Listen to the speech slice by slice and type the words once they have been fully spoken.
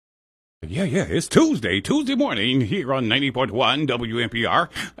Yeah, it's Tuesday morning here on 90.1 WNPR.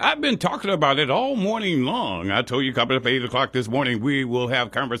 I've been talking about it all morning long. I told you coming up at 8 o'clock this morning, we will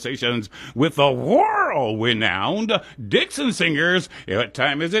have conversations with the world-renowned Dixon singers. What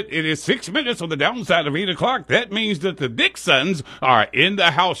time is it? It is 6 minutes on the downside of 8 o'clock. That means that the Dixons are in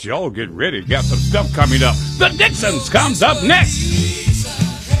the house. Y'all get ready. Got some stuff coming up. The Dixons comes up next.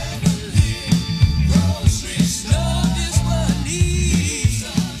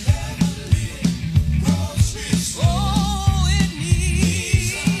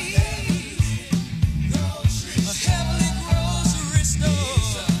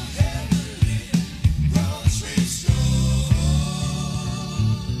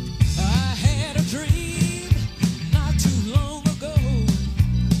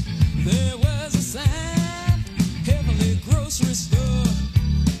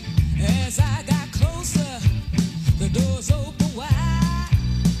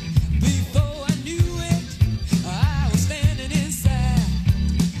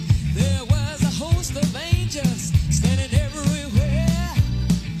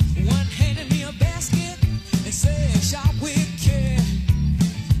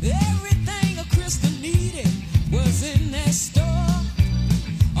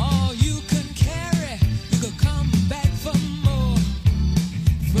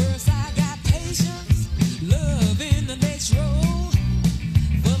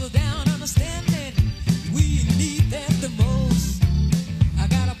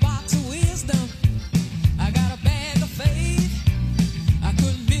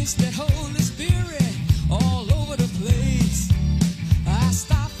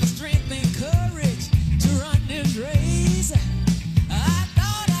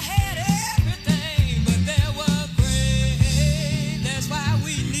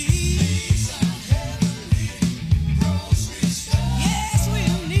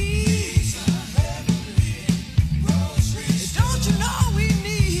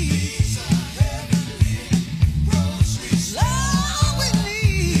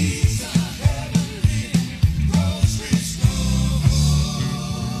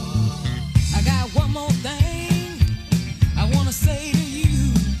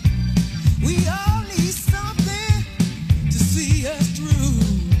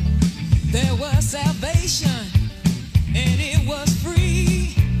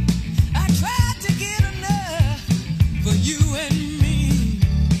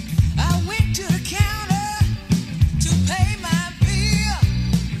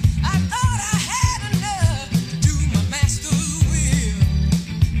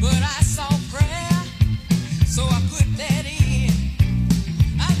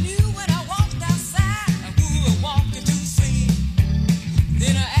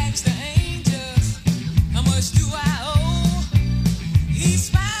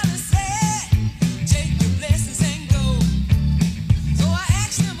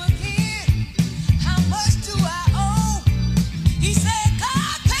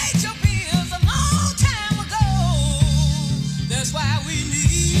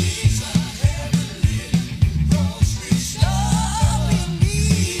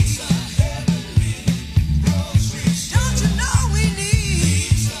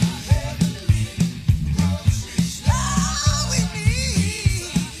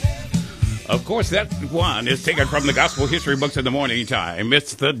 Of course, that one is taken from the Gospel History Books in the Morning Time.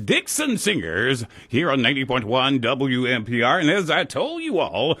 It's the Dixon Singers here on 90.1 WNPR. And as I told you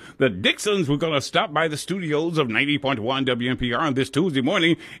all, the Dixons were going to stop by the studios of 90.1 WNPR on this Tuesday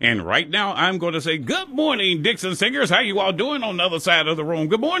morning. And right now, I'm going to say, good morning, Dixon Singers. How you all doing on the other side of the room?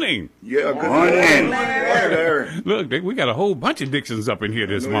 Good morning. Yeah, good morning. Look, we got a whole bunch of Dixons up in here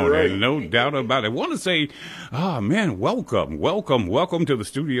this morning. Right. No doubt about it. I want to say, welcome to the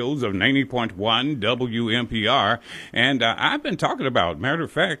studios of 90.1 WNPR. And I've been talking about, matter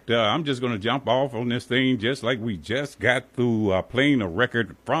of fact, I'm just going to jump off on this thing just like we just got through playing a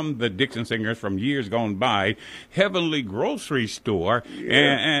record from the Dixon Singers from years gone by, Heavenly Grocery Store. Yeah.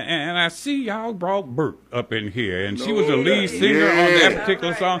 And I see y'all brought Bert up in here, and she was the lead singer on that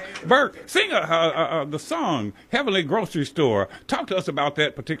particular song. Bert, sing the song, Heavenly Grocery Store. Talk to us about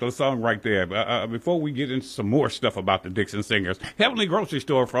that particular song right there before we get into some more stuff about the Dixon Singers. Heavenly Grocery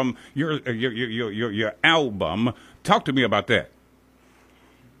Store from your album. Talk to me about that.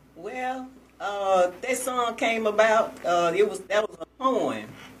 Well, that song came about, that was a poem,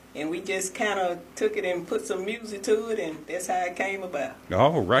 and we just kind of took it and put some music to it, and that's how it came about.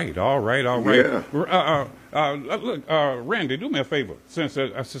 All right. Yeah. Look, Randy, do me a favor.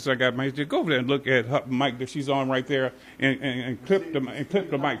 Since I got my, go over there and look at her mic that she's on right there, and clip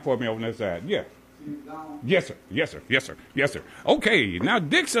the mic for me over that side. Yeah. Yes, sir. Yes, sir. Yes, sir. Yes, sir. Okay, now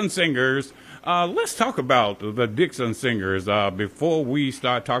Dixon Singers. Let's talk about the Dixon Singers before we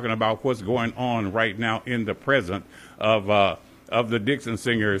start talking about what's going on right now in the present of the Dixon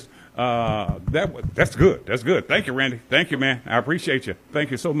Singers. That's good. That's good. Thank you, Randy. Thank you, man. I appreciate you.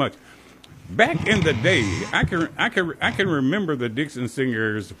 Thank you so much. Back in the day, I can remember the Dixon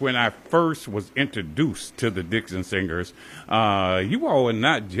Singers when I first was introduced to the Dixon Singers. You all were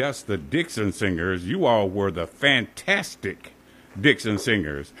not just the Dixon Singers. You all were the fantastic Dixon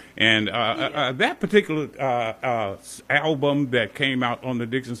Singers. And that particular album that came out on the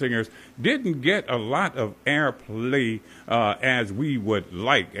Dixon Singers didn't get a lot of airplay as we would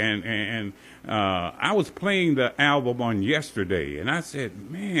like. And I was playing the album on yesterday, and I said,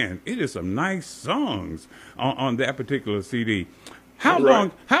 man, it is some nice songs on that particular CD. How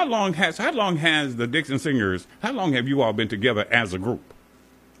long has the Dixon Singers, how long have you all been together as a group?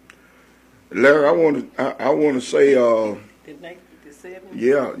 Larry, I want to say early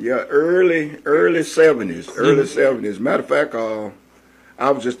 70s, early 70s. Matter of fact, I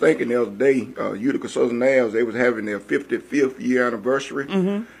was just thinking the other day, Utica Southern Ales, they was having their 55th year anniversary,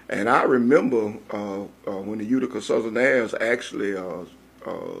 and I remember when the Utica Southern Ales actually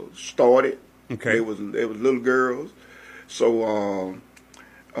started. Okay, it was little girls, so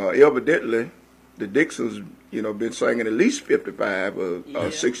evidently the Dixons, been singing at least 55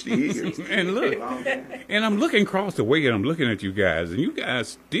 or 60 years. And look, and I'm looking across the way and I'm looking at you guys, and you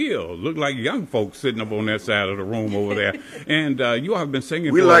guys still look like young folks sitting up on that side of the room over there. And you all have been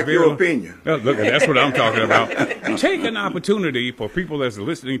singing. We like your opinion. Look, that's what I'm talking about. Take an opportunity for people that's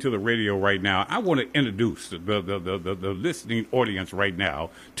listening to the radio right now. I want to introduce the listening audience right now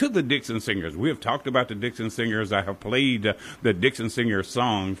to the Dixon Singers. We have talked about the Dixon Singers. I have played the Dixon Singers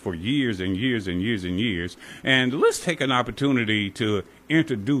song for years and years and years and years. And let's take an opportunity to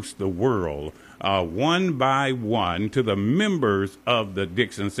introduce the world one by one to the members of the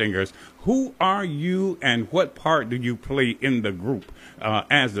Dixon Singers. Who are you and what part do you play in the group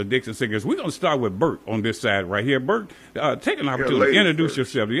as the Dixon Singers? We're going to start with Bert on this side right here. Bert, take an opportunity to introduce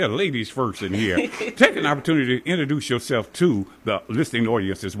yourself. Yeah, ladies first in here. Take an opportunity to introduce yourself to the listening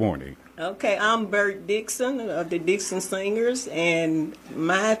audience this morning. Okay, I'm Bert Dixon of the Dixon Singers, and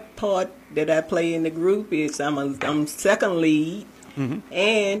my part that I play in the group is I'm second lead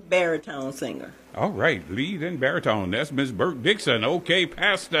and baritone singer. All right, lead and baritone. That's Miss Bert Dixon. Okay,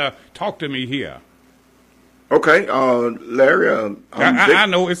 Pastor, talk to me here. Okay, Larry. I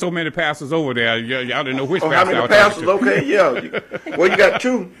know it's so many pastors over there. Y'all didn't know which pastor. How many pastors? Okay, yeah. Well, you got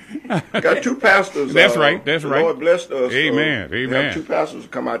two. Got two pastors. That's right. That's right. Lord blessed us. Amen. Amen. We have two pastors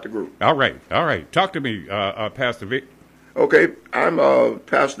come out the group. All right. All right. Talk to me, Pastor Vic. Okay, I'm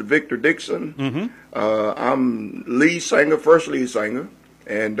Pastor Victor Dixon. I'm lead singer, first lead singer,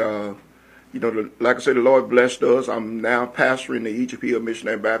 and like I said, the Lord blessed us. I'm now pastoring the EGP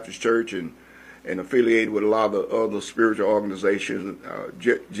Missionary Baptist Church and affiliated with a lot of other spiritual organizations.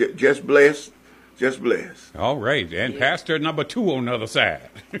 Just blessed. Just blessed. All right. And pastor number 2 on the other side.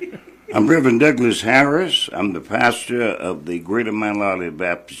 I'm Reverend Douglas Harris. I'm the pastor of the Greater Mount Lolly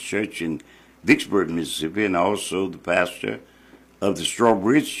Baptist Church in Vicksburg, Mississippi, and also the pastor of the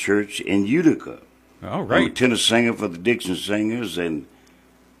Strawbridge Church in Utica. All right. I'm a tenor singer for the Dixon Singers, and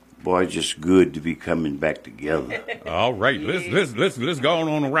boy, just good to be coming back together. All right, let's go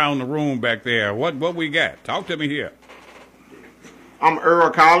on around the room back there. What we got? Talk to me here. I'm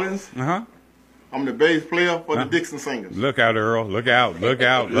Earl Collins. I'm the bass player for the Dixon Singers. Look out, Earl. Look out. Look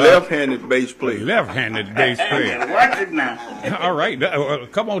out. Left-handed bass player. Left-handed bass player. Watch it now. All right.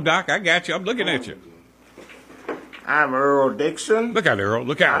 Come on, Doc. I got you. I'm looking at you. I'm Earl Dixon. Look out, Earl.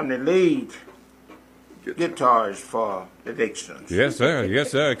 Look out. I'm the lead guitarist for the Dixons. Yes, sir.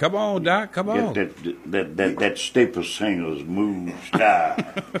 Yes, sir. Come on, Doc. Come on. That staple singer's move style.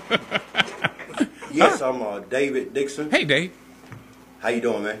 Yes, I'm David Dixon. Hey, Dave. How you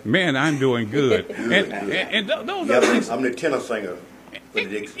doing, man? Man, I'm doing good. and those I'm the tenor singer for the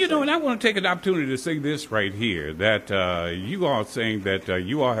Dixon. And I want to take an opportunity to say this right here, that you all saying that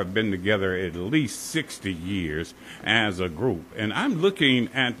you all have been together at least 60 years as a group. And I'm looking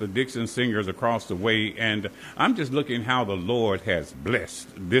at the Dixon Singers across the way, and I'm just looking how the Lord has blessed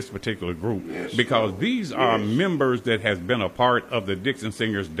this particular group. Yes, because these are members that has been a part of the Dixon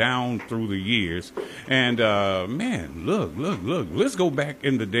Singers down through the years. And, man, look. Let's go back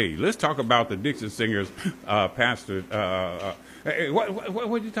in the day. Let's talk about the Dixon Singers, Pastor.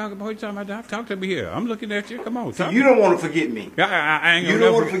 What you talking about? What you talking about? Talk to me here. I'm looking at you. Come on. See, you don't want to forget me. I ain't You gonna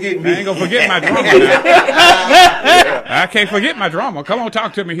don't want to forget me. I ain't gonna forget my drama now. I can't forget my drama. Come on,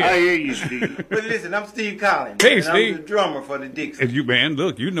 talk to me I here. hear you, Steve. But listen, I'm Steve Collins. Hey, and Steve. I'm the drummer for the Dixon. If you man,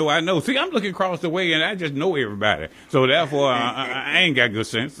 look, you know I know. See, I'm looking across the way, and I just know everybody. So therefore, I ain't got good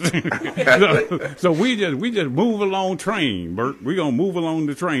sense. so we just move along train, Bert. We gonna move along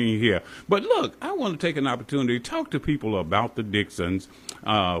the train here. But look, I want to take an opportunity to talk to people about the Dixons,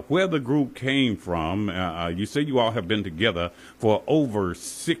 where the group came from. You say you all have been together for over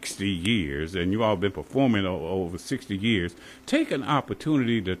 60 years, and you all been performing over 60 years. Take an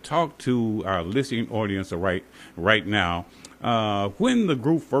opportunity to talk to our listening audience right now. When the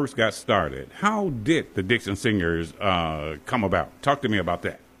group first got started, how did the Dixon Singers come about? Talk to me about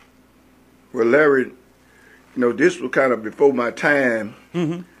that. Well, Larry, this was kind of before my time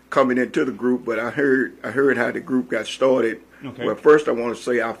coming into the group, but I heard how the group got started. Okay. Well, first I want to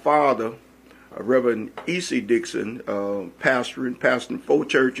say our father, Reverend E.C. Dixon, pastoring 4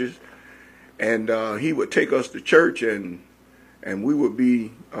 churches, and he would take us to church, and we would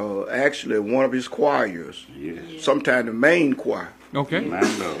be actually one of his choirs. Yes. Sometime the main choir. Okay.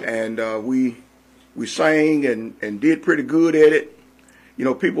 And we sang and did pretty good at it.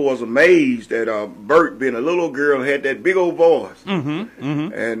 People was amazed that Bert, being a little girl, had that big old voice. And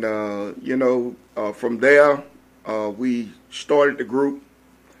from there we started the group.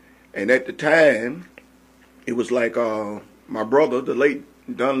 And at the time, it was like my brother, the late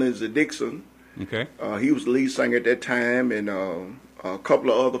Don Lindsay Dixon. Okay. He was the lead singer at that time, and a couple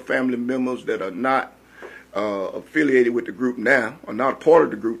of other family members that are not affiliated with the group now, or not a part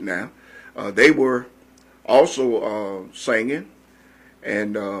of the group now. They were also singing.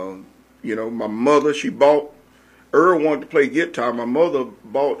 And, my mother, Earl wanted to play guitar. My mother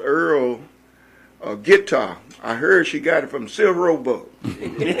bought Earl a guitar. I heard she got it from Silver Roebuck.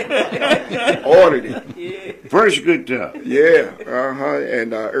 Ordered it. Yeah. First guitar. Yeah,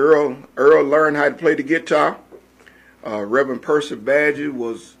 And Earl learned how to play the guitar. Reverend Percy Badger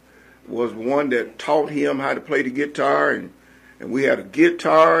was one that taught him how to play the guitar, and we had a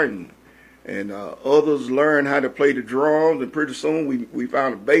guitar, and others learned how to play the drums, and pretty soon we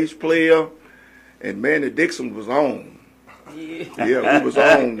found a bass player, and man, the Dixon was on. Yeah, we was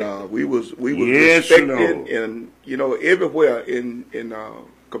on. We was Yes, respected, Lord. and everywhere in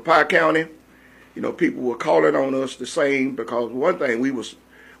Copiah County, people were calling on us to sing, because one thing, we was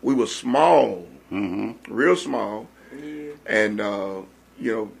small, real small, and a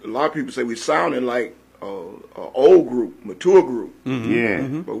lot of people say we sounded like a old group, mature group, Yeah.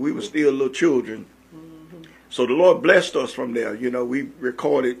 but we were still little children. So the Lord blessed us from there. We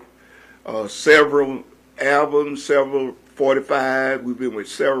recorded several albums, several 45. We've been with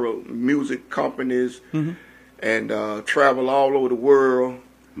several music companies, and traveled all over the world.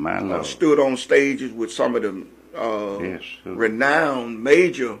 My Lord. Stood on stages with some of the Yes. renowned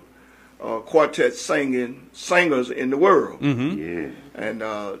major quartet singers in the world. Yeah. And,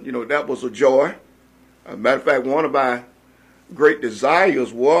 that was a joy. Matter of fact, one of my great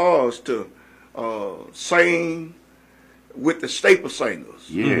desires was to sing with the staple singers.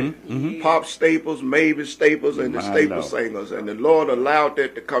 Yeah. Pop Staples, Mavis Staples, and the My staple Lord. singers. And the Lord allowed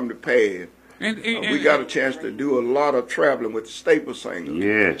that to come to pass. And We got a chance to do a lot of traveling with the staple singers.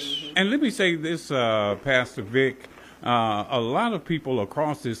 Yes. And let me say this, Pastor Vic, a lot of people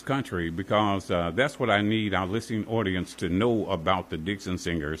across this country, because that's what I need our listening audience to know about the Dixon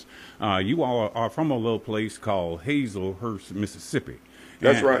Singers. You all are from a little place called Hazelhurst, Mississippi.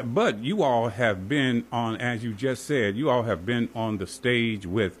 That's right. But you all have been on, as you just said, you all have been on the stage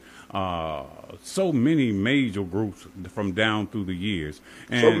with so many major groups from down through the years.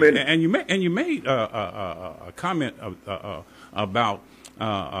 And, So many. And you made a comment about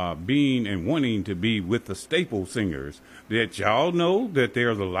being and wanting to be with the staple singers. That y'all know that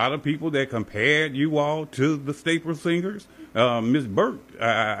there's a lot of people that compared you all to the staple singers. Miss Burke,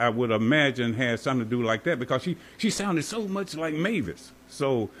 I would imagine, had something to do like that, because she sounded so much like Mavis.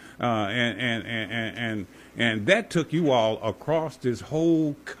 So and that took you all across this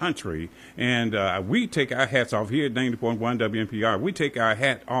whole country. And we take our hats off here at 90.1 WNPR. We take our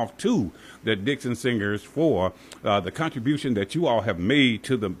hat off to the Dixon Singers for the contribution that you all have made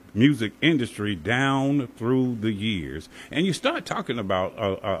to the music industry down through the years. And you start talking about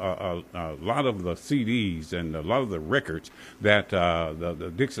a lot of the CDs and a lot of the records that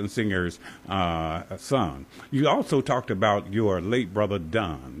the Dixon Singers sung. You also talked about your late brother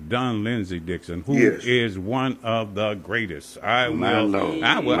Don Lindsay Dixon, who Yes. is one of the greatest. I My Lord.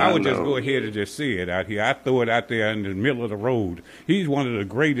 would just go ahead and just say it out here. I throw it out there in the middle of the road. He's one of the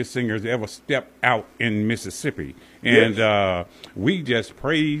greatest singers ever stepped out in Mississippi. And we just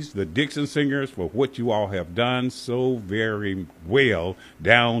praise the Dixon Singers for what you all have done so very well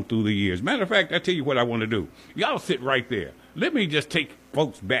down through the years. Matter of fact, I tell you what I want to do. Y'all sit right there. Let me just take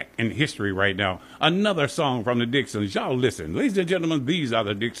folks back in history right now. Another song from the Dixons. Y'all listen. Ladies and gentlemen, these are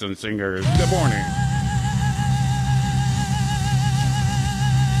the Dixon Singers. Good morning.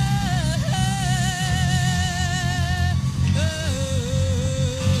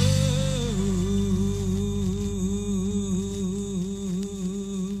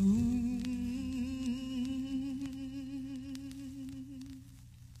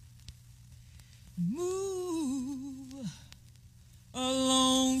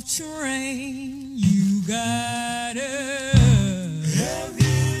 Train, you gotta have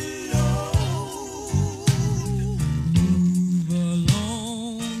it all. Move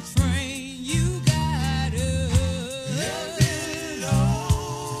along, train, you gotta have it all.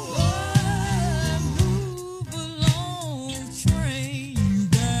 Move along, train, you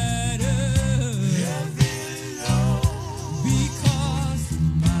gotta have it all. Because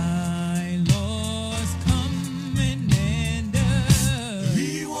my Lord's coming and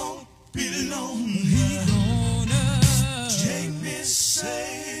he won't be long. He's gonna take me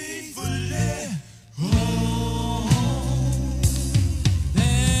safely home.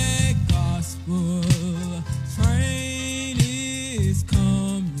 That gospel train is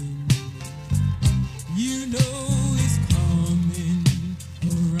coming. You know it's coming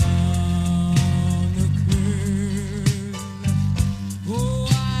around the curve. Oh,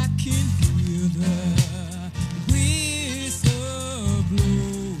 I can hear the whistle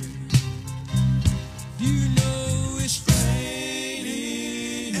blowing. You know it's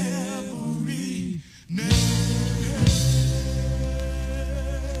raining every night.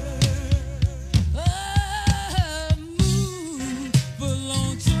 Oh, move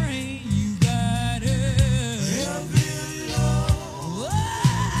along, train, you gotta have it all.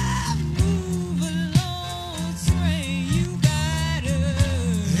 Oh, move along, train, you gotta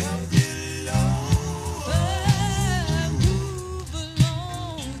have it all. Oh, move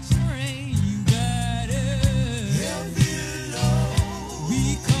along, train, you gotta have it all.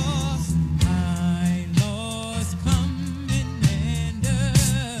 Because my Lord's coming and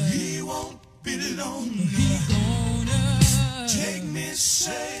he won't be long. He's gonna take me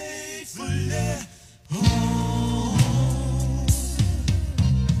safely home.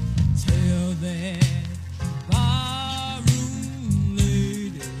 Tell that barroom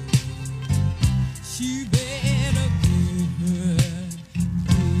lady she better get her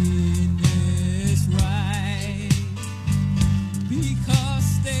business right. Because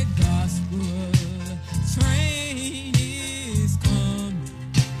the gospel train is coming.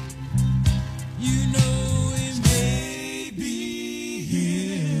 You know it may be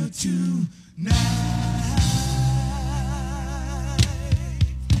here tonight.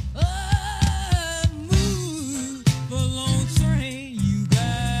 Oh, move along, train, you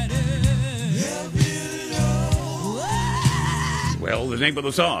gotta have it all. Well, the name of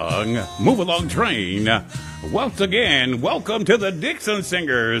the song, Move Along Train. Once again, welcome to the Dixon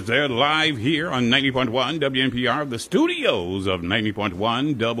Singers. They're live here on 90.1 WNPR, the studios of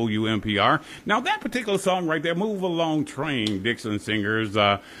 90.1 WNPR. Now, that particular song right there, Move Along Train, Dixon Singers,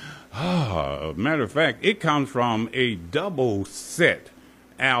 matter of fact, it comes from a double set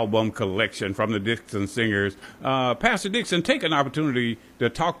album collection from the Dixon Singers. Pastor Dixon, take an opportunity to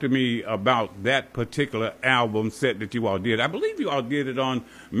talk to me about that particular album set that you all did. I believe you all did it on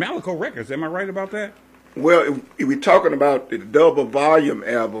Malaco Records. Am I right about that? Well, if we're talking about the double volume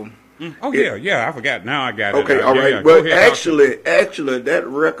album. Oh, yeah, I forgot. Now I got it. Okay, all right. But actually, that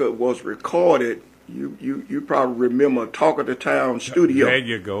record was recorded. You probably remember Talk of the Town studio. There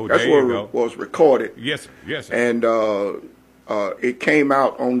you go. That's where it was recorded. Yes. And it came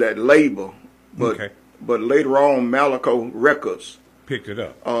out on that label, but later on, Malaco Records picked it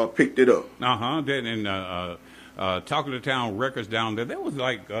up. Then and Talk of the Town Records down there. That was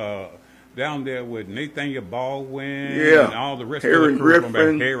like down there with Nathaniel Baldwin and all the rest of the crew from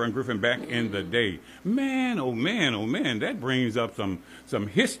back, Aaron Griffin back in the day. Man, oh man, that brings up some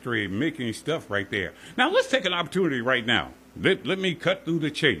history making stuff right there. Now let's take an opportunity right now. Let me cut through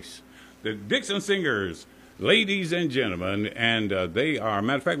the chase. The Dixon Singers ladies and gentlemen, and they are,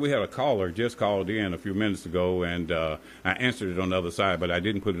 matter of fact, we had a caller just called in a few minutes ago, and I answered it on the other side, but I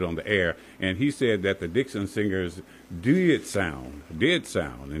didn't put it on the air, and he said that the Dixon Singers did sound,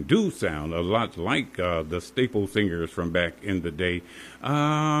 and do sound a lot like the staple singers from back in the day.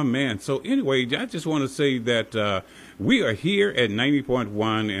 Man, so anyway, I just want to say that we are here at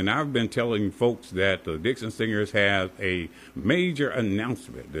 90.1, and I've been telling folks that the Dixon Singers have a major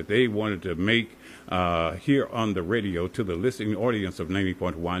announcement that they wanted to make here on the radio to the listening audience of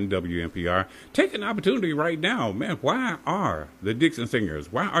 90.1 WMPR. Take an opportunity right now, man. Why are the Dixon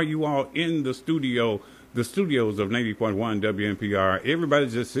Singers? Why are you all in the studios of 90.1 WMPR?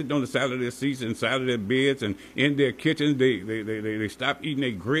 Everybody's just sitting on the side of their seats, inside of their beds, and in their kitchens. They stop eating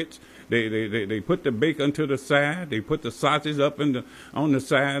their grits. They put the bacon to the side. They put the sausage up on the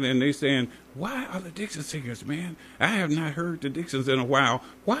side, and they saying, "Why are the Dixon Singers, man? I have not heard the Dixons in a while.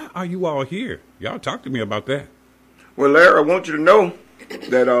 Why are you all here? Y'all talk to me about that." Well, Larry, I want you to know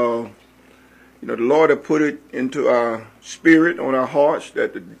that the Lord have put it into our spirit, on our hearts,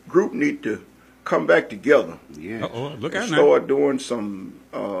 that the group need to come back together. Yeah. Look at start doing some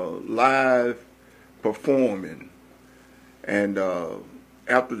live performing, and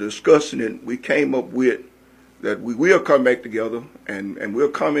after discussing it, we came up with that we will come back together, and we're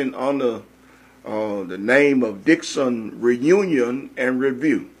coming under the name of Dixon Reunion and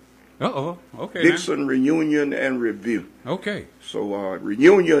Review. Okay. Dixon Reunion and Review. Okay. So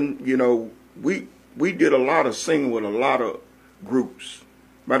reunion, we did a lot of singing with a lot of groups.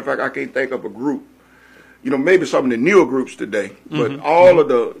 Matter of fact, I can't think of a group. Maybe some of the newer groups today, but all of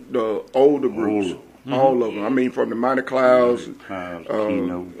the older groups, all of them. I mean, from the Mighty Clouds, on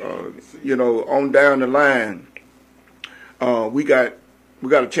down the line, we got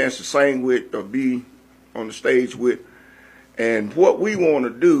a chance to sing with or be on the stage with. And what we want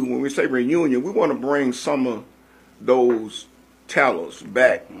to do when we say reunion, we want to bring some of those talents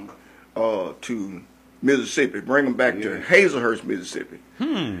back to Mississippi, bring them back to Hazelhurst, Mississippi.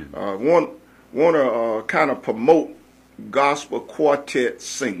 Want to kind of promote gospel quartet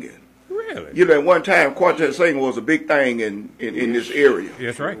singing. Really? At one time, quartet singing was a big thing in this area.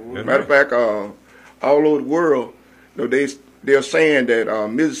 That's right. Matter of fact, all over the world, they're saying that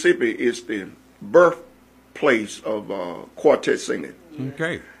Mississippi is the birthplace of quartet singing.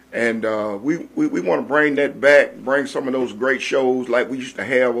 Okay. And we want to bring that back, bring some of those great shows like we used to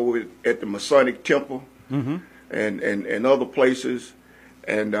have over at the Masonic Temple and other places.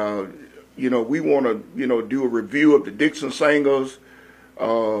 And, we want to, do a review of the Dixon Singers,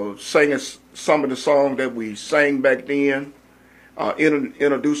 singing some of the songs that we sang back then,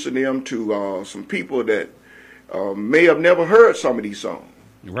 introducing them to some people that may have never heard some of these songs.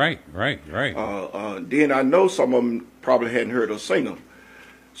 Right. Then I know some of them probably hadn't heard us sing them.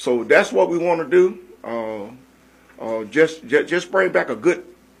 So that's what we want to do. Just bring back a good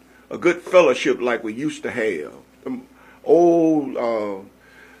fellowship like we used to have. Old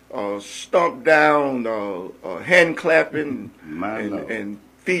stomp down, hand clapping and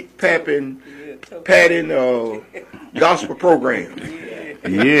feet patting gospel program.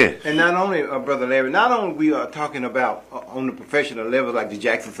 Yeah. And not only, Brother Larry, we are talking about on the professional level like the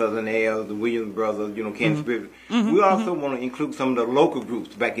Jackson Southern Elves, the Williams Brothers, Ken Spirit. We also want to include some of the local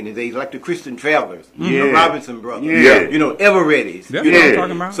groups back in the days, like the Christian Travelers, the Robinson Brothers, Ever-Readys. That's what I'm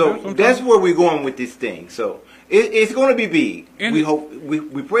talking about. So that's where we're going with this thing. So it's going to be big. And we hope,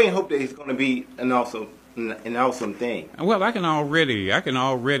 we pray and hope that it's going to be an awesome thing. Well, I can already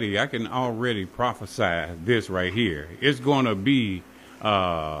prophesy this right here. It's going to be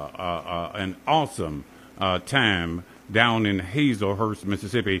an awesome time down in Hazelhurst,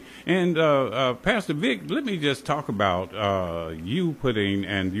 Mississippi. And Pastor Vic, let me just talk about you putting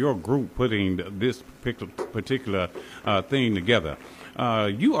and your group putting this particular thing together.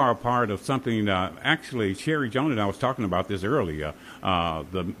 You are a part of something. Actually, Sherry Jones and I was talking about this earlier.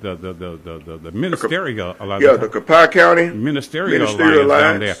 The ministerial, the Copiah County ministerial alliance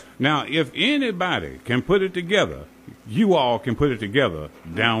down there. Now, if anybody can put it together, you all can put it together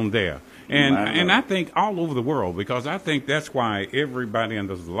down there. And I think all over the world, because I think that's why everybody, and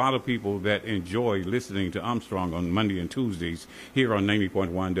there's a lot of people that enjoy listening to Armstrong on Monday and Tuesdays here on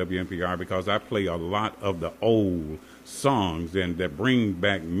 90.1 WMPR, because I play a lot of the old songs and that bring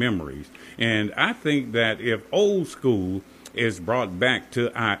back memories. And I think that if old school is brought back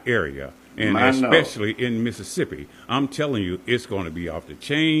to our area, and especially in Mississippi, I'm telling you, it's going to be off the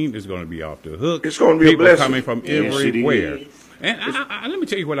chain. It's going to be off the hook. It's going to be people a blessing. Coming from everywhere. And let me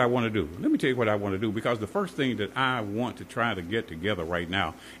tell you what I want to do. Because the first thing that I want to try to get together right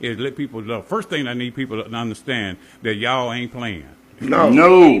now is let people know. First thing I need people to understand that y'all ain't playing. No. Ain't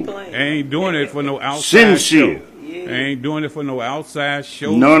No. playing. Ain't doing it for no outside Sincere. show. Ain't doing it for no outside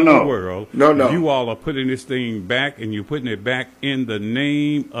show No, in no. the world. No, no. You all are putting this thing back, and you're putting it back in the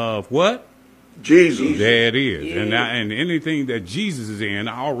name of what? Jesus. There it is. Yeah. And anything that Jesus is in,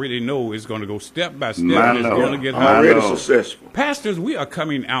 I already know is going to go step by step. My And it's Lord. going to get My higher. Already Lord. successful. Pastors, we are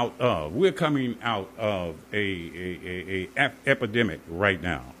coming out of a epidemic right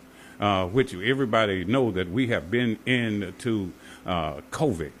now, which everybody know that we have been into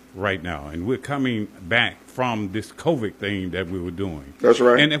COVID right now, and we're coming back from this COVID thing that we were doing. That's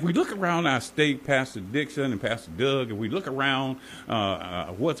right. And if we look around our state, Pastor Dixon and Pastor Doug, if we look around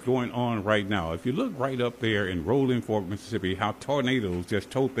what's going on right now, if you look right up there in Rolling Fork, Mississippi, how tornadoes just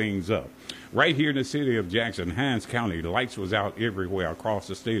tore things up. Right here in the city of Jackson, Hinds County, the lights was out everywhere across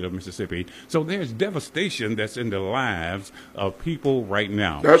the state of Mississippi. So there's devastation that's in the lives of people right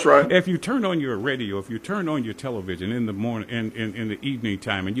now. That's right. If you turn on your radio, if you turn on your television in the morning, in the evening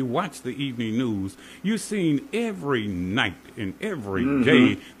time, and you watch the evening news, you're seeing every night and every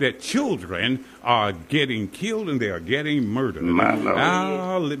day that children are getting killed and they are getting murdered. My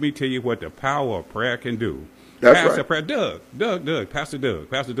Lord. Let me tell you what the power of prayer can do. That's Pastor right. Prayer, Pastor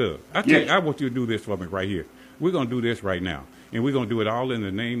Doug. I tell you, Yes. I want you to do this for me right here. We're going to do this right now, and we're going to do it all in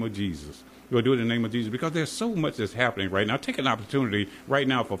the name of Jesus. We'll do it in the name of Jesus because there's so much that's happening right now. Take an opportunity right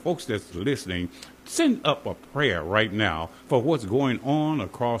now for folks that's listening. Send up a prayer right now for what's going on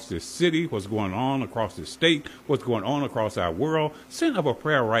across this city, what's going on across this state, what's going on across our world. Send up a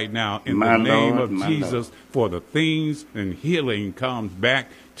prayer right now in My the name Lord, of my Jesus for the things and healing comes back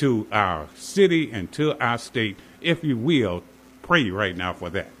to our city and to our state. If you will, pray right now for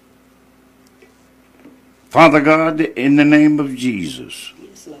that. Father God, in the name of Jesus,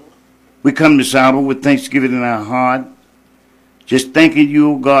 Yes, Lord. we come this hour with thanksgiving in our heart, just thanking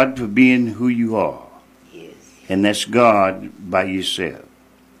you, O God, for being who you are. Yes. And that's God by yourself.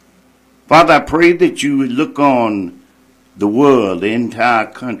 Father, I pray that you would look on the world, the entire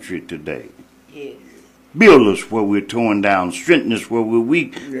country today. Yes. Build us where we're torn down. Strengthen us where we're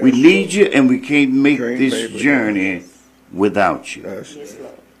weak. Yes, we need you, and we can't make Can't this make it. journey without you. That's Yes,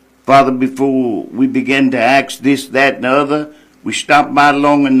 Lord. Father, before we begin to ask this, that, and the other, we stop by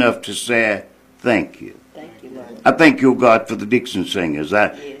long enough to say thank you. Thank you, Lord. I thank you, God, for the Dixon Singers.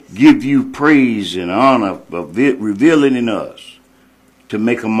 I Yes. give you praise and honor for revealing in us to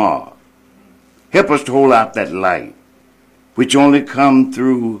make a mark. Help us to hold out that light, which only come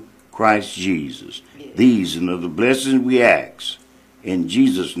through Christ Jesus. Yes. These and other blessings we ask. In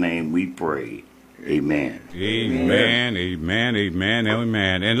Jesus' name we pray. Amen. Amen, amen, amen,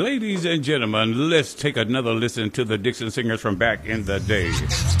 amen. And ladies and gentlemen, let's take another listen to the Dixon Singers from back in the day.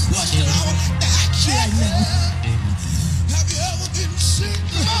 Question I would like to ask you right now. Have you ever been sick?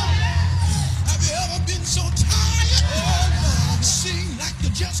 Have you ever been so tired? You seem like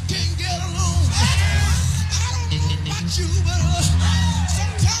you just can't get along. I don't know about you, but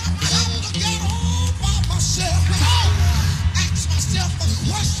sometimes I have to get home by myself. Ask myself a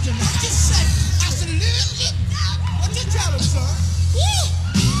question. I just say, I said, Lindsay, what you tell us, son?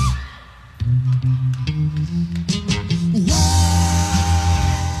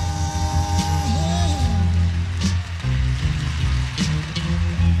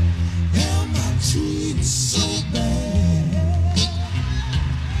 Am I treated so bad?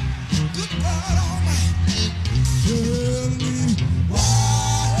 Good God Almighty, tell me why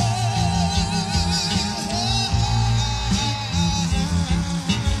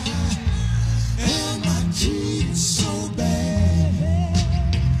am I treated so bad?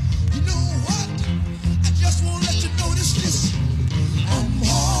 You know what? I just want to let you know this. I'm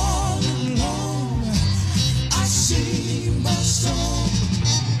all alone. I sing my song.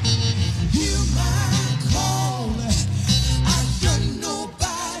 Hear my call. I've done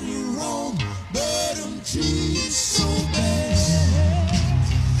nobody wrong, but I'm treated so bad.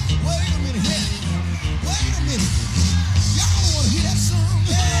 Wait a minute here. Wait a minute. Y'all want to hear that song?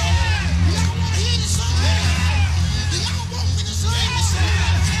 Y'all want to hear the song? Do y'all want me to sing the song?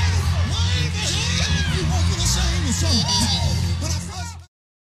 Wave your hand if you want me to sing the song. When I first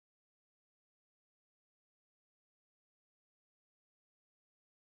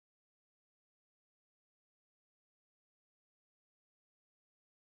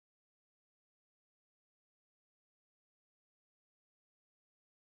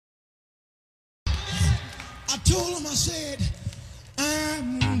I told him, I said,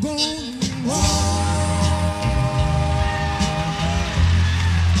 I'm going to walk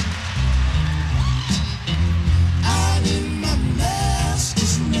out in my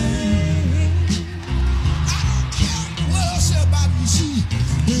master's name. I don't care what else say about me, see,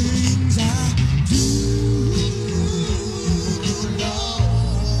 things I do, Lord.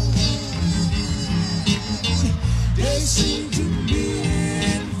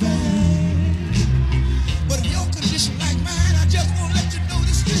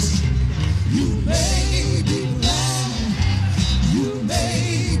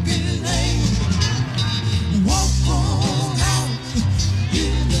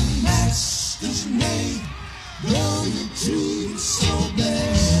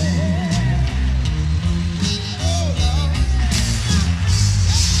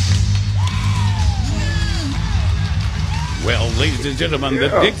 ladies and gentlemen, the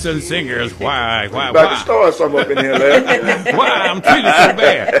Dixon Singers. Why? About to start something up in here, Larry. Why I'm treated so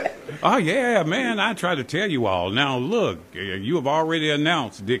bad? Oh, yeah, man, I try to tell you all. Now, look, you have already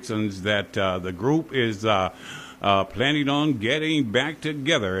announced, Dixons, that the group is planning on getting back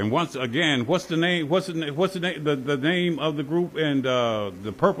together. And once again, what's the name? What's the name? The name of the group and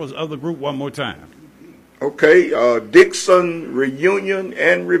the purpose of the group one more time. Okay, Dixon Reunion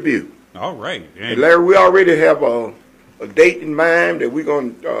and Review. All right. And Larry, we already have a date in mind that we're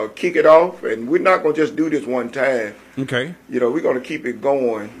going to kick it off, and we're not going to just do this one time. Okay. We're going to keep it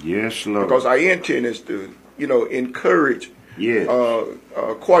going. Yes, Lord. Because our intent is to, encourage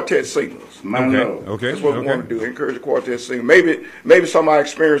quartet singers. Okay. That's what we want to do, encourage the quartet singers. Maybe some of our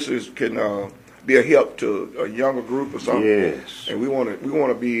experiences can be a help to a younger group or something. Yes. And we want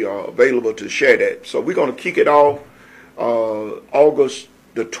to be available to share that. So we're going to kick it off August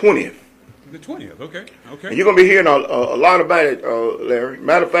the 20th. The 20th, okay. And you're going to be hearing a lot about it, Larry.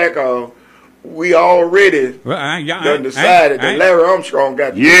 Matter of fact, we already done decided that Larry Armstrong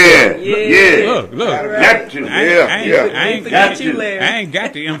got to Look. Got to. I ain't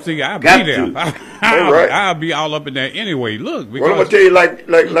got the MC. I'll be there. I'll be all up in there anyway. Look. Well, I'm going to tell you,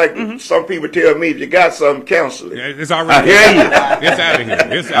 like some people tell me, if you got some, counsel it. It's already It's out of here.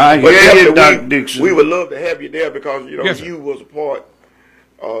 It's out of here. I hear you, Dr. Dixon. We would love to have you there because, you was a part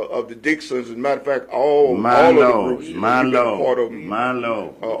of the Dixons. As a matter of fact, all of the groups you've been a part of them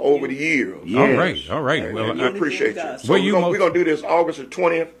over the years. Yes. All right. Well, I appreciate you. So Well, we're going to do this August the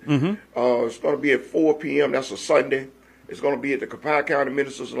 20th. It's going to be at 4 p.m. That's a Sunday. It's going to be at the Copiah County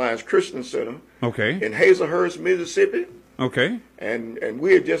Ministers Alliance Christian Center in Hazelhurst, Mississippi. Okay. And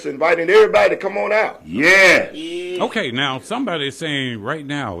we're just inviting everybody to come on out. Yes. Okay, now somebody's saying right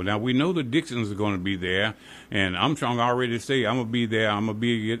now we know the Dixons are going to be there, and Armstrong already say I'm going to be there. I'm going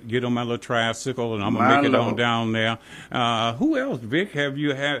to get on my little tricycle, and I'm going to make it on down there. Who else, Vic,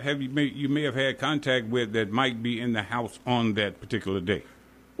 you may have had contact with that might be in the house on that particular day?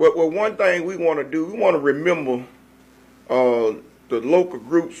 Well, one thing we want to do, we want to remember the local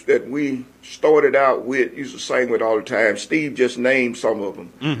groups that we started out with, used to sing with all the time. Steve just named some of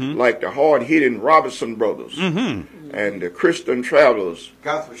them, like the hard-hitting Robertson Brothers and the Christian Travelers.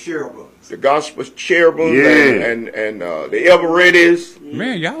 Gospel Cherubims. The Gospel Cherubims and the Everetties.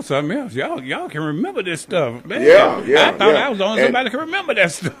 Man, y'all something else. Y'all can remember this stuff. Man, I thought I was the only somebody that can remember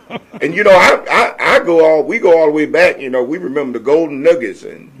that stuff. And we go all the way back. We remember the Golden Nuggets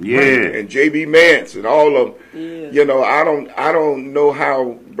and J.B. Mance and all of them. I don't know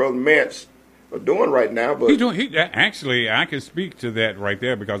how Brother Mance are doing right now, but actually, I can speak to that right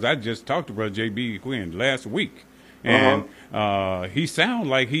there because I just talked to Brother J.B. Quinn last week. And he sounds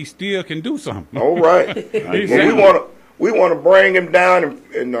like he still can do something. All right. We want to bring him down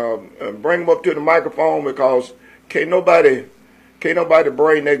and bring him up to the microphone because can't nobody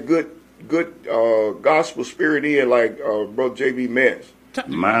bring that good gospel spirit in like Brother J.B. Mance.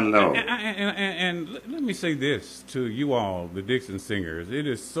 My Lord. And let me say this to you all, the Dixon Singers. It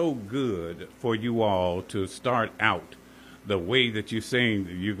is so good for you all to start out the way that you're saying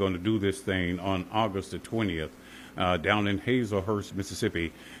that you're going to do this thing on August the 20th. Down in Hazelhurst,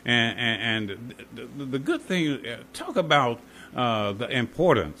 Mississippi. And the good thing, talk about the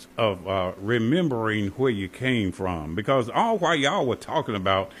importance of remembering where you came from. Because all while y'all were talking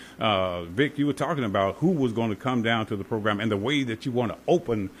about, Vic, you were talking about who was going to come down to the program and the way that you want to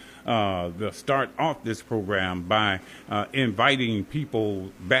open start off this program by inviting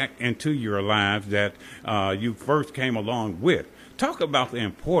people back into your lives that you first came along with. Talk about the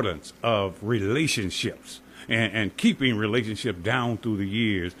importance of relationships. And keeping relationships down through the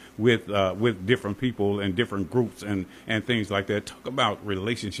years with different people and different groups and things like that. Talk about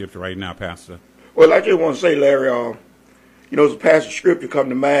relationships right now, Pastor. Well, I just want to say, Larry, there's a passage of scripture come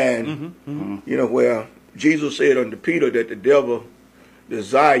to mind, where Jesus said unto Peter that the devil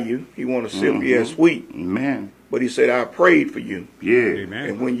desire you. He want to sift you as wheat. Amen. But he said, I prayed for you. Yeah. Amen.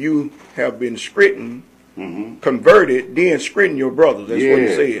 And when you have been scritten, converted, then screen your brothers. That's what he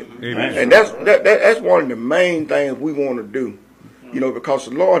said. Amen. And that's one of the main things we want to do. Because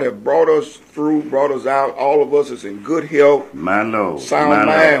the Lord has brought us through, brought us out. All of us is in good health, my Lord, sound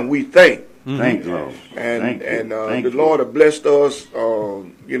mind. We think. Thank you, Lord. And the Lord has blessed us.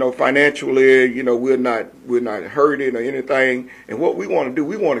 Financially. We're not hurting or anything. And what we want to do,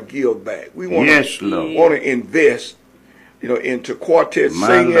 we want to give back. We want to invest. Into quartet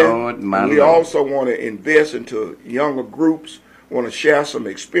singing. We also want to invest into younger groups. Want to share some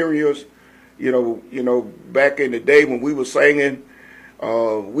experience. Back in the day when we were singing,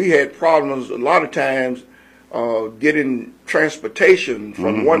 we had problems a lot of times getting transportation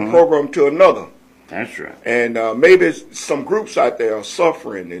from one program to another. That's right. And maybe some groups out there are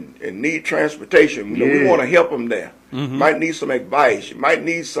suffering and need transportation. You know, we want to help them there. Might need some advice. You might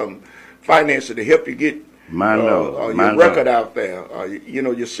need some finances to help you get your record out there, you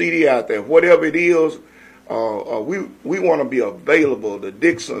know, your CD out there, whatever it is. We want to be available to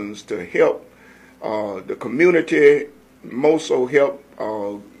Dixons to help the community, more so help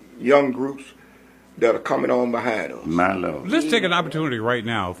young groups that are coming on behind us. My Lord. Let's take an opportunity right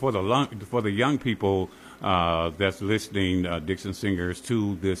now for the young people that's listening, Dixon Singers,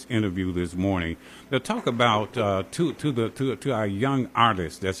 to this interview this morning, to talk about to our young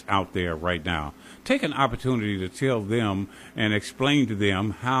artists that's out there right now. Take an opportunity to tell them and explain to them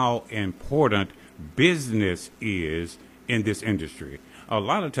how important business is in this industry. A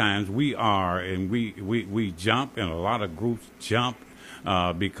lot of times we jump, and a lot of groups jump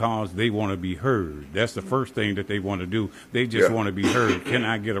because they want to be heard. That's the first thing that they want to do. They just want to be heard. Can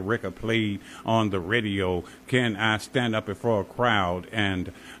I get a record played on the radio? Can I stand up before a crowd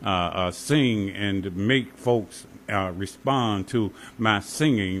and sing and make folks respond to my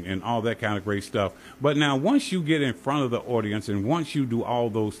singing and all that kind of great stuff? But now once you get in front of the audience and once you do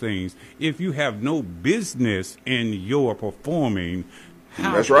all those things, if you have no business in your performing,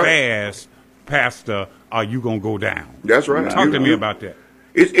 how fast, Pastor, are you going to go down? That's right. Talk to me about that.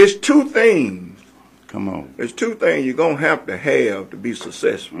 It's two things. Come on. It's two things you're going to have to be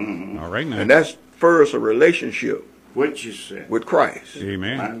successful. All right now. And that's first a relationship What you said. with Christ.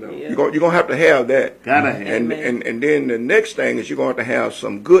 Amen. You're going to have that. Gotta have and then the next thing is you're going to have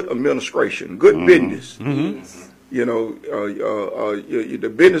some good administration, good business. You know,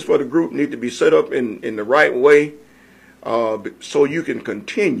 the business for the group need to be set up in the right way so you can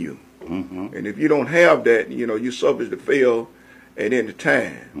continue. And if you don't have that, you know, you're subject to fail at any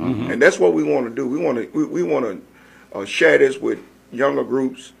time. And that's what we want to do. We want to share this with younger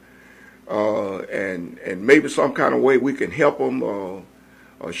groups, and maybe some kind of way we can help them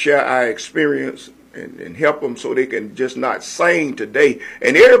share our experience and help them so they can just not sing today.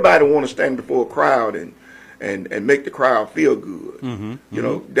 And everybody want to stand before a crowd and make the crowd feel good. You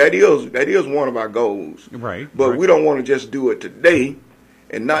know, that is one of our goals. Right. But we don't want to just do it today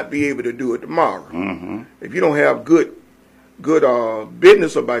and not be able to do it tomorrow. If you don't have good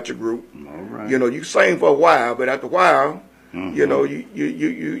business about your group, you know, you sing for a while, but after a while, you know,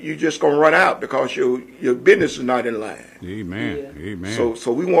 you just gonna run out because your business is not in line. Amen. Amen.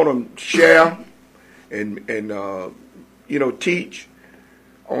 So we want to share and you know, teach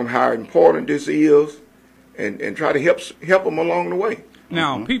on how important this is, and try to help them along the way.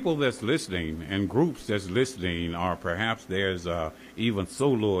 Now, people that's listening and groups that's listening, or perhaps there's even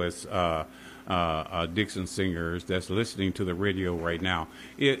soloists, Dixon singers that's listening to the radio right now.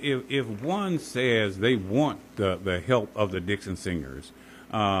 If one says they want the help of the Dixon singers,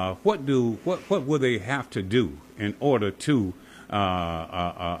 what will they have to do in order to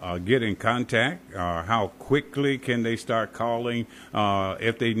get in contact? How quickly can they start calling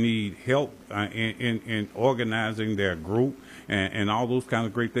if they need help in organizing their group and all those kinds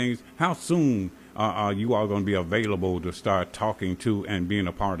of great things? How soon are you all going to be available to start talking to and being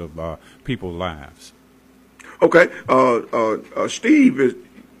a part of people's lives? Okay, Steve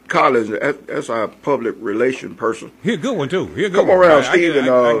Collins, that's our public relation person. He's a good one too. Come around, Steve, and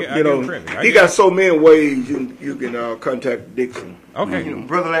you know, he got so many ways you can contact Dixon. Okay, You know,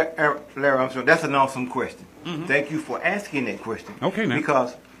 Brother Larry Armstrong, that's an awesome question. Thank you for asking that question. Okay, now.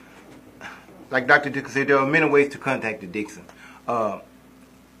 Because, like Dr. Dixon said, there are many ways to contact the Dixon.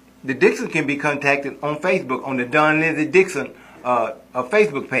 The Dixon can be contacted on Facebook on the Don Lindsay Dixon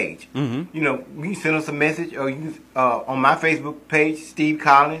Facebook page. You know, you can send us a message, or you on my Facebook page, Steve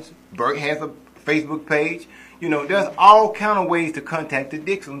Collins. Bert has a Facebook page. You know, there's all kind of ways to contact the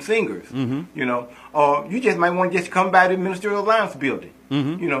Dixon singers. You know, or you just might want to just come by the Ministerial Alliance building.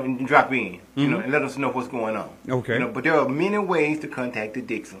 You know, and drop in. You know, and let us know what's going on. Okay. You know, but there are many ways to contact the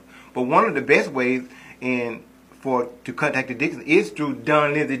Dixon. But one of the best ways to contact the Dixon is through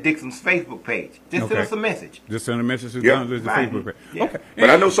Don Lindsay Dixon's Facebook page. Just send us a message. Just send a message to Don Lindsay's Facebook page. Yeah. Okay.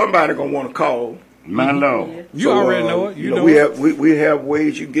 But I know somebody gonna want to call. My Lord. You already know it. You know we have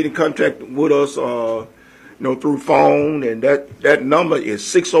ways you can get in contact with us. You know, through phone, and that number is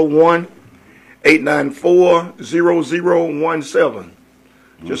 601-894-0017.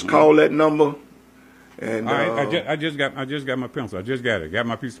 Just call that number. And all right, I just got my pencil. I just got it. Got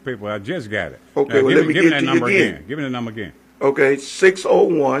my piece of paper. I just got it. Okay, now, well, let me give me get that to number you again. again. Give me the number again. Okay,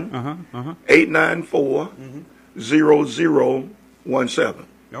 601-894-0017.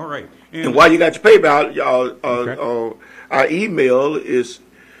 All right. And while you got your paper out, y'all, our email is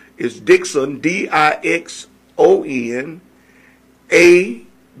Dixon, Dixon,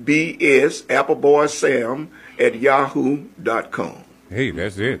 bsappleboysam@yahoo.com. Hey,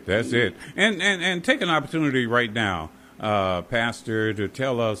 that's it. That's it. And take an opportunity right now, Pastor, to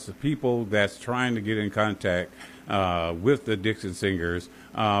tell us people that's trying to get in contact with the Dixon Singers.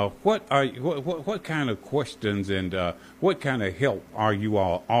 What kind of questions and what kind of help are you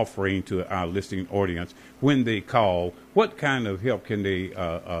all offering to our listening audience when they call? What kind of help can they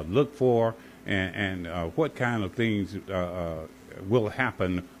look for, and what kind of things will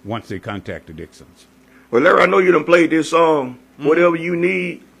happen once they contact the Dixons? Well, Larry, I know you done played this song. Whatever you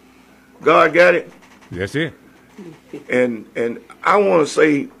need, God got it. That's it. And I want to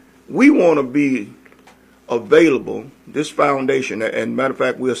say we want to be available. This foundation, and matter of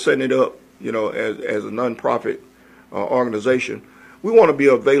fact, we're setting it up, as a nonprofit organization. We want to be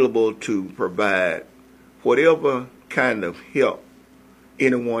available to provide whatever kind of help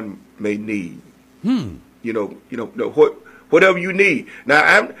anyone may need. Whatever you need.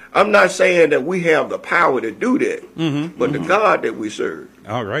 Now, I'm not saying that we have the power to do that, but the God that we serve.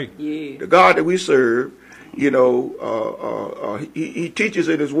 All right. Yeah. The God that we serve, He teaches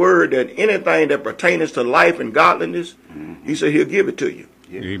in His Word that anything that pertains to life and godliness, He said He'll give it to you.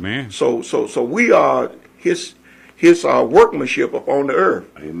 Yeah. Amen. So we are His workmanship upon the earth.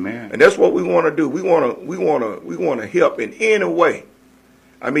 Amen. And that's what we want to do. We want to help in any way.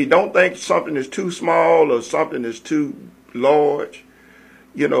 I mean, don't think something is too small or something is too large.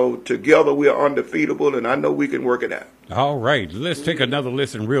 Together we are undefeatable, and I know we can work it out. All right, let's take another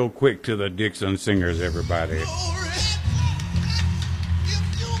listen real quick to the Dixon Singers, everybody. If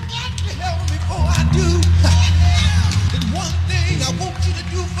you got to help me before I do, then one thing I want you to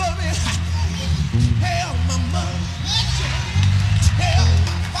do for me, tell my mother, tell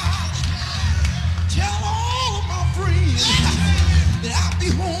my father, tell all of my friends that I'll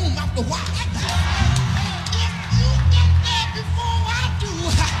be home after a while. If you get there before I do,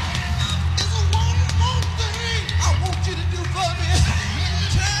 there's one more thing I want you to do for me.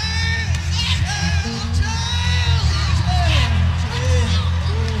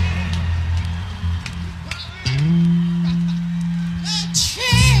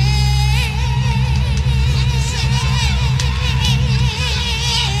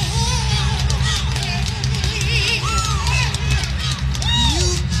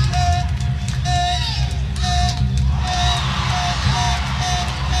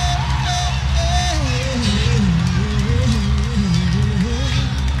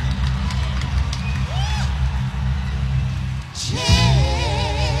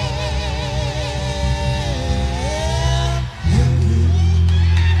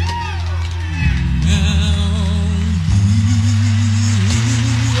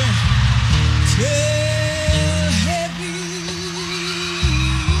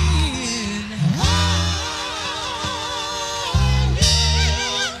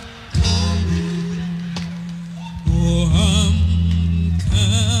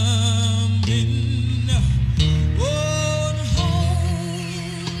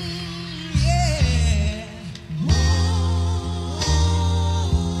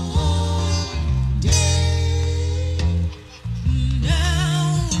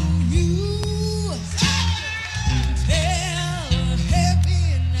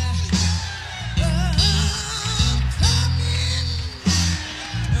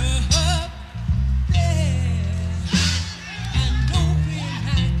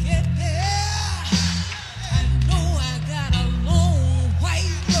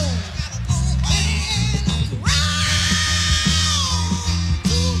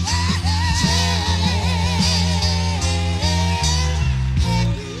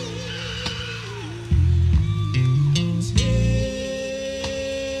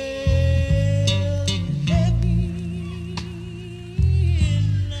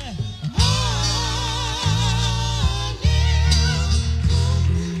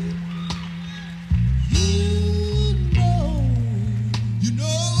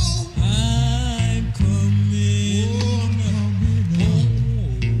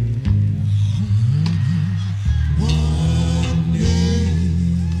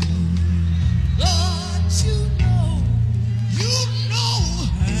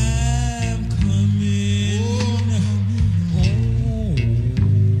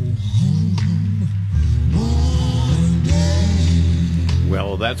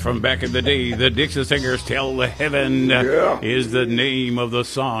 That's from back in the day. The Dixon Singers, Tell the Heaven is the name of the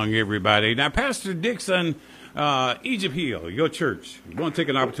song, everybody. Now, Pastor Dixon, Egypt Hill, your church, I want to take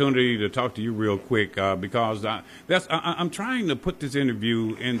an opportunity to talk to you real quick because I'm trying to put this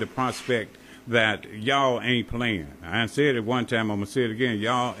interview in the prospect that y'all ain't playing. I said it one time, I'm going to say it again.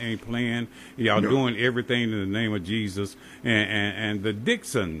 Y'all ain't playing. Y'all doing everything in the name of Jesus. And the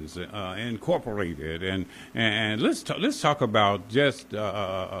Dixons Incorporated. And let's talk about just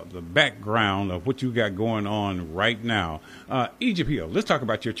the background of what you got going on right now. Egypt Hill, let's talk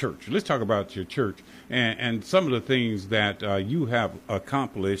about your church. Let's talk about your church and some of the things that you have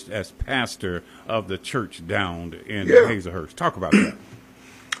accomplished as pastor of the church down in Hazelhurst. Talk about that.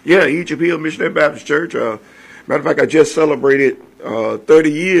 Yeah, Egypt Hill Missionary Baptist Church. Matter of fact, I just celebrated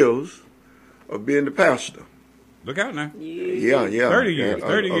 30 years of being the pastor. Look out now. Yeah. 30 years,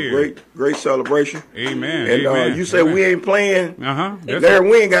 30 years. Great celebration. Amen. And amen. You said we ain't playing. Larry,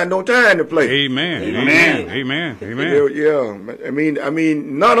 we ain't got no time to play. Amen. Yeah. I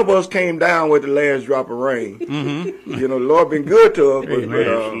mean, none of us came down with the last drop of rain. Mm-hmm. The Lord been good to us, but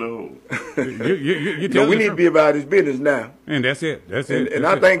we need to be about His business now. And that's it. And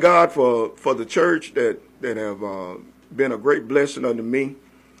I thank God for the church that have been a great blessing unto me.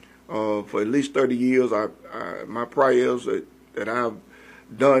 For at least 30 years, my prayers that I've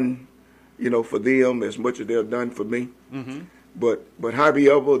done, for them as much as they've done for me. Mm-hmm. But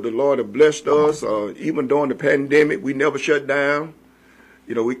however, the Lord have blessed us. Even during the pandemic, we never shut down.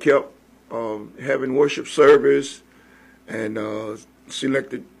 We kept having worship service, and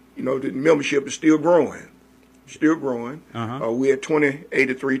selected. The membership is still growing. We at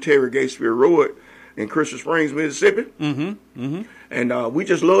 2083 Terry Gatesville Road in Crystal Springs, Mississippi. And we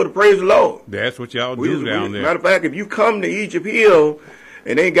just love to praise the Lord. That's what y'all do down there. Matter of fact, if you come to Egypt Hill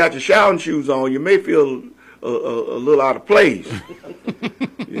and ain't got your shouting shoes on, you may feel a little out of place.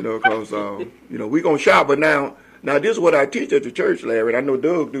 Because we gonna shout. But now this is what I teach at the church, Larry. And I know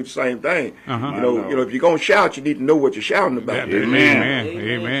Doug do the same thing. If you're gonna shout, you need to know what you're shouting about.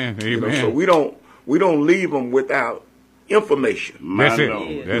 Amen. So we don't leave them without information. That's it.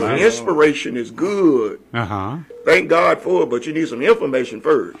 Inspiration is good. Thank God for it, but you need some information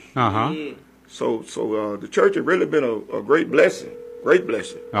first. So the church has really been a great blessing. Great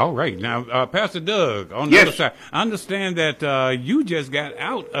blessing. All right. Now, Pastor Doug, on the other side, I understand that you just got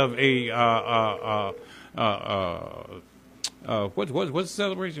out of a what's the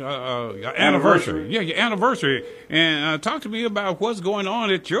celebration? Anniversary. Yeah, your anniversary. And talk to me about what's going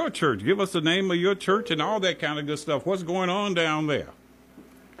on at your church. Give us the name of your church and all that kind of good stuff. What's going on down there?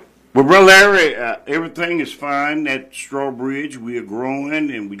 Well, Brother Larry, everything is fine at Strawbridge. We are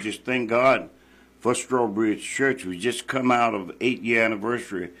growing, and we just thank God for Strawbridge Church. We just come out of 8-year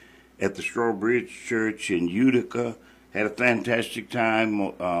anniversary at the Strawbridge Church in Utica. Had a fantastic time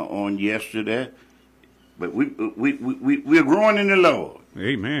on yesterday. But we're growing in the Lord.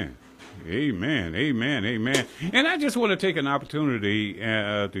 Amen. And I just want to take an opportunity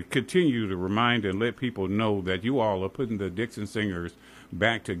to continue to remind and let people know that you all are putting the Dixon Singers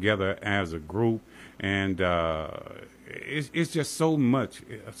back together as a group, and it's just so much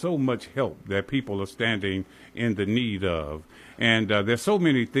help that people are standing in the need of. And there's so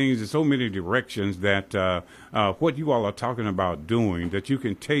many things and so many directions that what you all are talking about doing, that you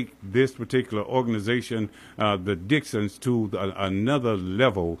can take this particular organization, the Dixons, to another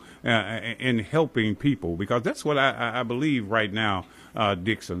level in helping people. Because that's what I believe right now,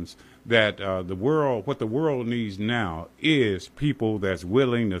 Dixons, that what the world needs now is people that's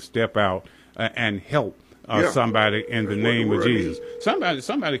willing to step out and help somebody in the name of Jesus.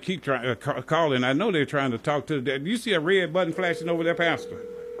 Somebody keep trying calling. I know they're trying to talk to. Do you see a red button flashing over there, Pastor?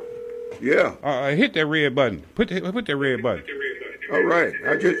 Yeah. Hit that red button. Put that red button. All right.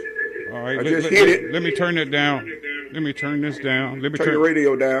 I just hit it. Let me turn it down. Let me turn this down. Let me turn your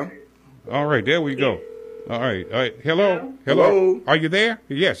radio down. All right. There we go. All right. Hello. Are you there?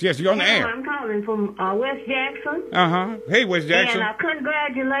 Yes. You're on the air. I'm calling from West Jackson. Hey, West Jackson. And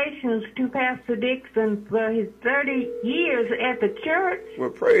congratulations to Pastor Dixon for his 30 years at the church.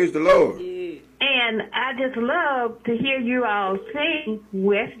 Well, praise the Lord. And I just love to hear you all sing,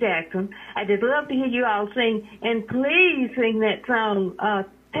 West Jackson. I just love to hear you all sing. And please sing that song,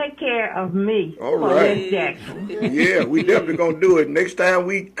 Take Care of Me. All right. West Jackson. Yeah, we definitely going to do it. Next time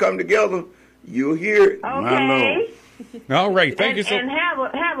we come together, you'll hear it. Okay. All right. Thank you so much. And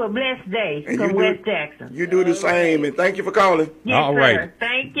have a blessed day from West Jackson. You do the same, and thank you for calling. Yes, all right. Sir.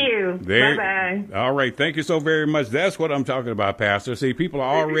 Thank you. Bye-bye. All right. Thank you so very much. That's what I'm talking about, Pastor. See, people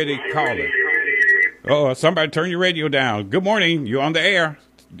are already calling. Oh, somebody turn your radio down. Good morning. You're on the air.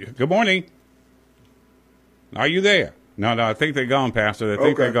 Good morning. Are you there? No, I think they're gone, Pastor. I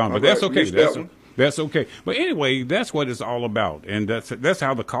think they're gone. But that's okay. That's okay. But anyway, that's what it's all about. And that's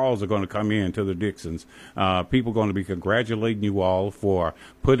how the calls are going to come in to the Dixons. People are going to be congratulating you all for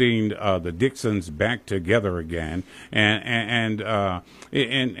putting the Dixons back together again and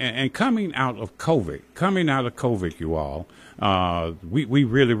coming out of COVID. Coming out of COVID, you all. We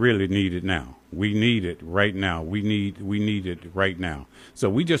really, really need it now. We need it right now. We need it right now. So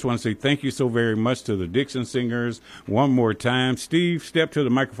we just want to say thank you so very much to the Dixon Singers one more time. Steve, step to the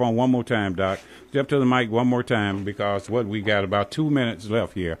microphone one more time, Doc. Step to the mic one more time because we got about 2 minutes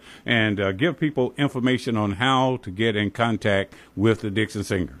left here. And give people information on how to get in contact with the Dixon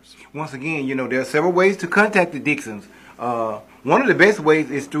Singers. Once again, there are several ways to contact the Dixons. One of the best ways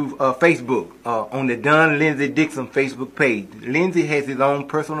is through Facebook, on the Don Lindsay Dixon Facebook page. Lindsay has his own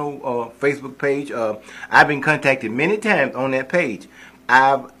personal Facebook page. I've been contacted many times on that page.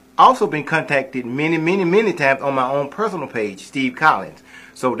 I've also been contacted many times on my own personal page, Steve Collins.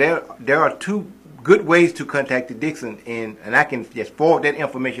 So there are two good ways to contact the Dixon, and I can just forward that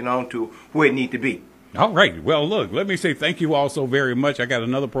information on to where it needs to be. All right. Well, look, let me say thank you all so very much. I got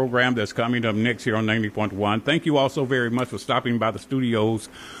another program that's coming up next here on 90.1. Thank you all so very much for stopping by the studios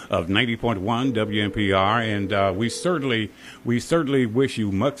of 90.1 WMPR. And we certainly wish you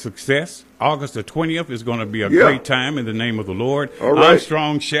much success. August the 20th is going to be a great time in the name of the Lord. All right.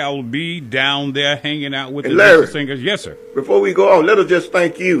 Armstrong shall be down there hanging out with the Larry, singers. Yes, sir. Before we go on, let us just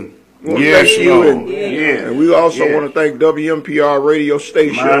thank you. Yes, Lord. And we also want to thank WMPR radio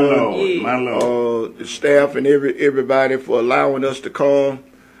station, my Lord. The staff and everybody for allowing us to come.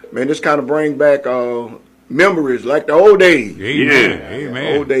 Man, this kind of bring back memories like the old days.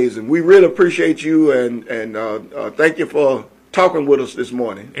 Amen. Old days, and we really appreciate you and thank you for talking with us this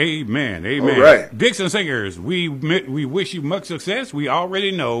morning. Amen. All right. Dixon Singers, we wish you much success. We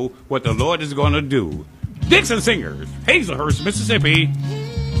already know what the Lord is going to do. Dixon Singers, Hazelhurst, Mississippi.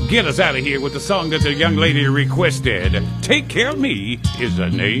 Get us out of here with the song that the young lady requested. Take Care of Me is the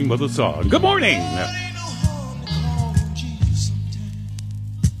name of the song. Good morning.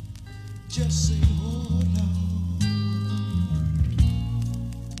 Just say, oh,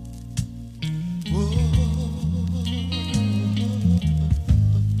 Lord.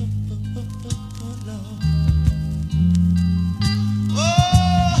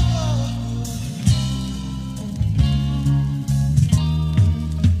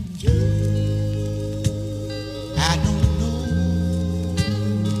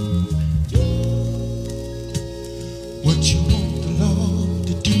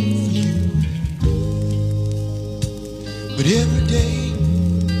 But every day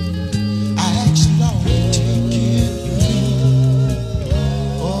I ask the Lord to take care of me.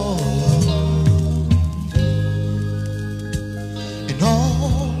 Oh, and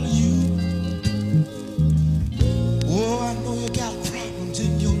all of you, I know you got problems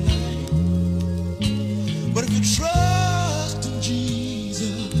in your life, but if you trust in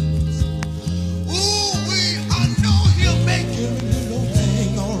Jesus, I know He'll make every little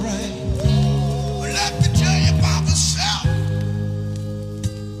thing all right. But let me tell you about myself.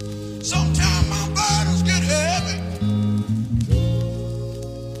 Sometimes my burdens get heavy,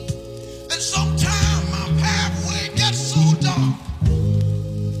 and sometimes my pathway gets so dark,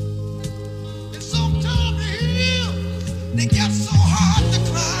 and sometimes the hills, they get so hard to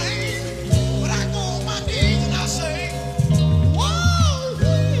climb. But I go on my knees and I say, whoa,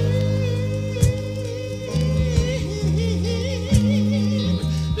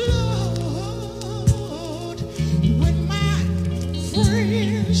 Lord, when my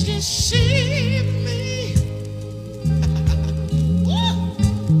friends deceive me, I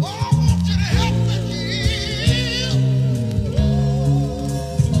want you to help me heal.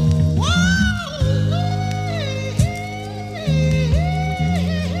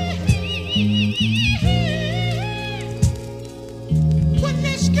 When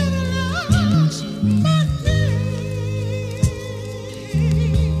they scandalize my name,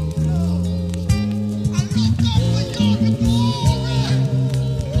 I look up for your glory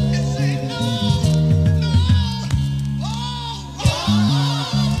and say, Lord,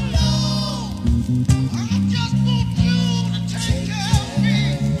 I just want you to take care of me.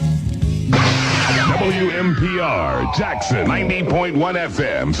 WMPR Jackson 90.1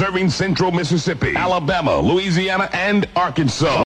 FM, serving Central Mississippi, Alabama, Louisiana, and Arkansas.